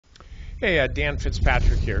Hey, Dan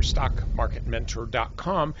Fitzpatrick here,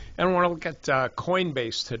 stockmarketmentor.com, and I want to look at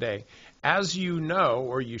Coinbase today. As you know,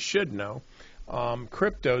 or you should know,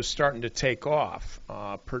 crypto's starting to take off.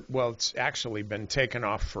 Well, it's actually been taking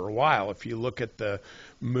off for a while. If you look at the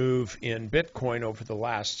move in Bitcoin over the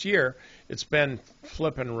last year, it's been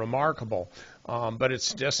flipping remarkable. But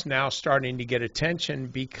it's just now starting to get attention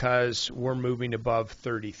because we're moving above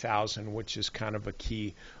 30,000, which is kind of a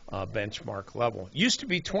key benchmark level. It used to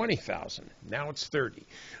be 20,000. Now it's 30.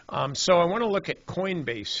 So I want to look at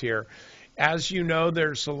Coinbase here. As you know,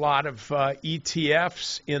 there's a lot of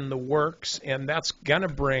ETFs in the works, and that's going to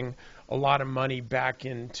bring a lot of money back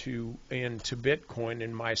into Bitcoin,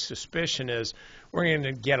 and my suspicion is we're going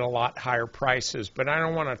to get a lot higher prices. But I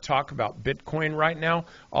don't want to talk about Bitcoin right now.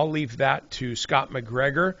 I'll leave that to Scott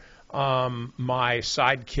McGregor, my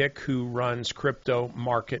sidekick who runs Crypto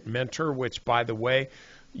Market Mentor, which, by the way,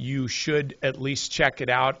 you should at least check it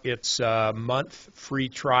out. It's a month free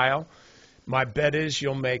trial. My bet is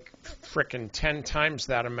you'll make frickin' 10 times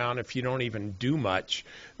that amount if you don't even do much.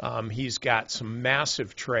 He's got some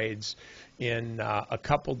massive trades in a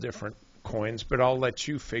couple different coins, but I'll let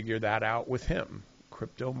you figure that out with him,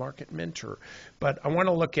 Crypto Market Mentor. But I want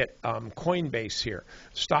to look at Coinbase here.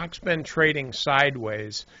 Stock's been trading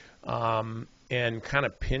sideways and kind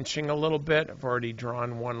of pinching a little bit. I've already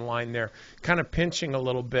drawn one line there. Kind of pinching a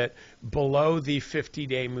little bit below the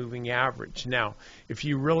 50-day moving average. Now, if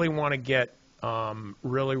you really want to get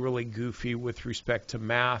really goofy with respect to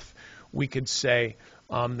math, we could say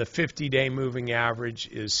the 50-day moving average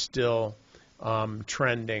is still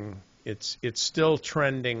trending. It's still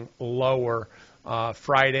trending lower.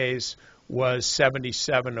 Friday's was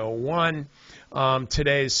 77.01.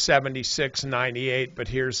 Today's 76.98, but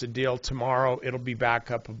here's the deal. Tomorrow it'll be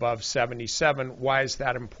back up above 77. Why is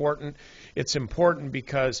that important? It's important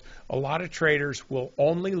because a lot of traders will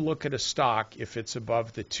only look at a stock if it's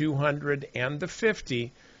above the 200 and the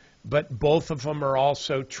 50, but both of them are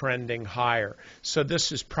also trending higher. So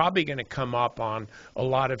this is probably going to come up on a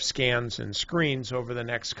lot of scans and screens over the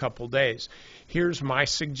next couple days. Here's my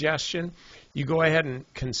suggestion. You go ahead and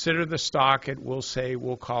consider the stock at,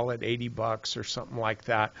 we'll call it 80 bucks or something like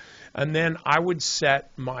that. And then I would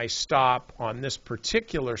set my stop on this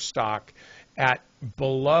particular stock at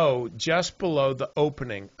just below the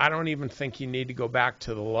opening. I don't even think you need to go back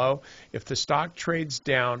to the low. If the stock trades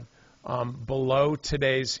down below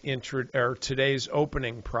today's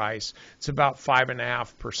opening price, it's about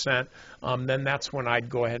 5.5%. Then that's when I'd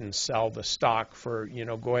go ahead and sell the stock for,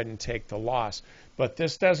 go ahead and take the loss. But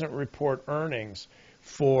this doesn't report earnings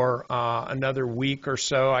for another week or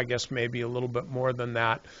so. I guess maybe a little bit more than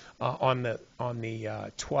that on the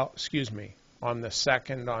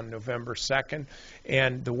 2nd, on November 2nd.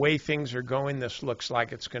 And the way things are going, this looks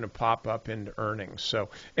like it's going to pop up into earnings. So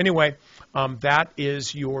anyway, that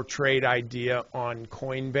is your trade idea on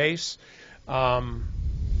Coinbase.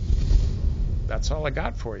 That's all I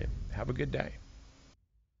got for you. Have a good day.